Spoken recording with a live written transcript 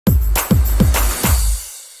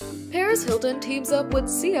Paris Hilton teams up with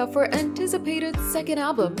Sia for anticipated second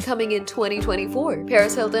album coming in 2024.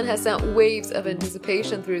 Paris Hilton has sent waves of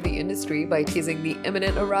anticipation through the industry by teasing the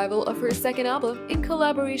imminent arrival of her second album in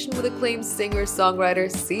collaboration with acclaimed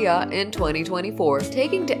singer-songwriter Sia in 2024.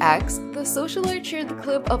 Taking to X, the socialite shared the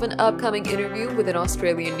clip of an upcoming interview with an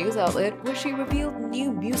Australian news outlet where she revealed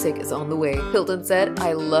new music is on the way. Hilton said,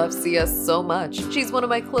 "I love Sia so much. She's one of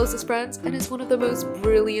my closest friends and is one of the most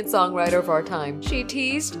brilliant songwriters of our time." She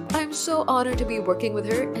teased, "I'm so honored to be working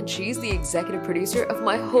with her, and she's the executive producer of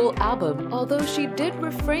my whole album." Although she did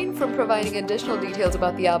refrain from providing additional details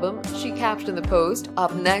about the album, she captioned the post,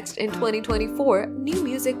 "Up next in 2024, new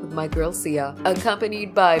music with my girl Sia,"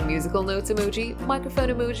 accompanied by musical notes emoji, microphone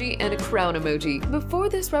emoji, and a crown emoji. Before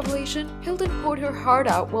this revelation, Hilton poured her heart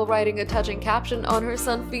out while writing a touching caption on her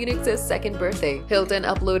son Phoenix's second birthday. Hilton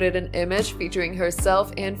uploaded an image featuring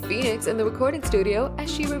herself and Phoenix in the recording studio,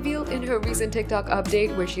 as she revealed in her recent TikTok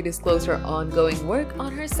update where she disclosed her ongoing work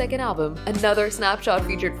on her second album. Another snapshot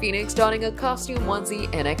featured Phoenix donning a costume onesie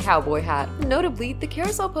and a cowboy hat. Notably, the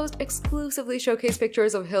carousel post exclusively showcased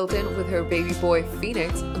pictures of Hilton with her baby boy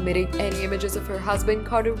Phoenix, omitting any images of her husband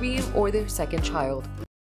Carter Ream or their second child.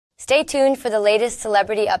 Stay tuned for the latest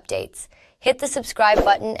celebrity updates. Hit the subscribe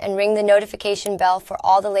button and ring the notification bell for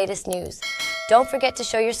all the latest news. Don't forget to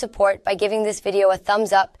show your support by giving this video a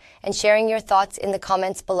thumbs up and sharing your thoughts in the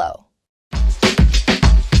comments below.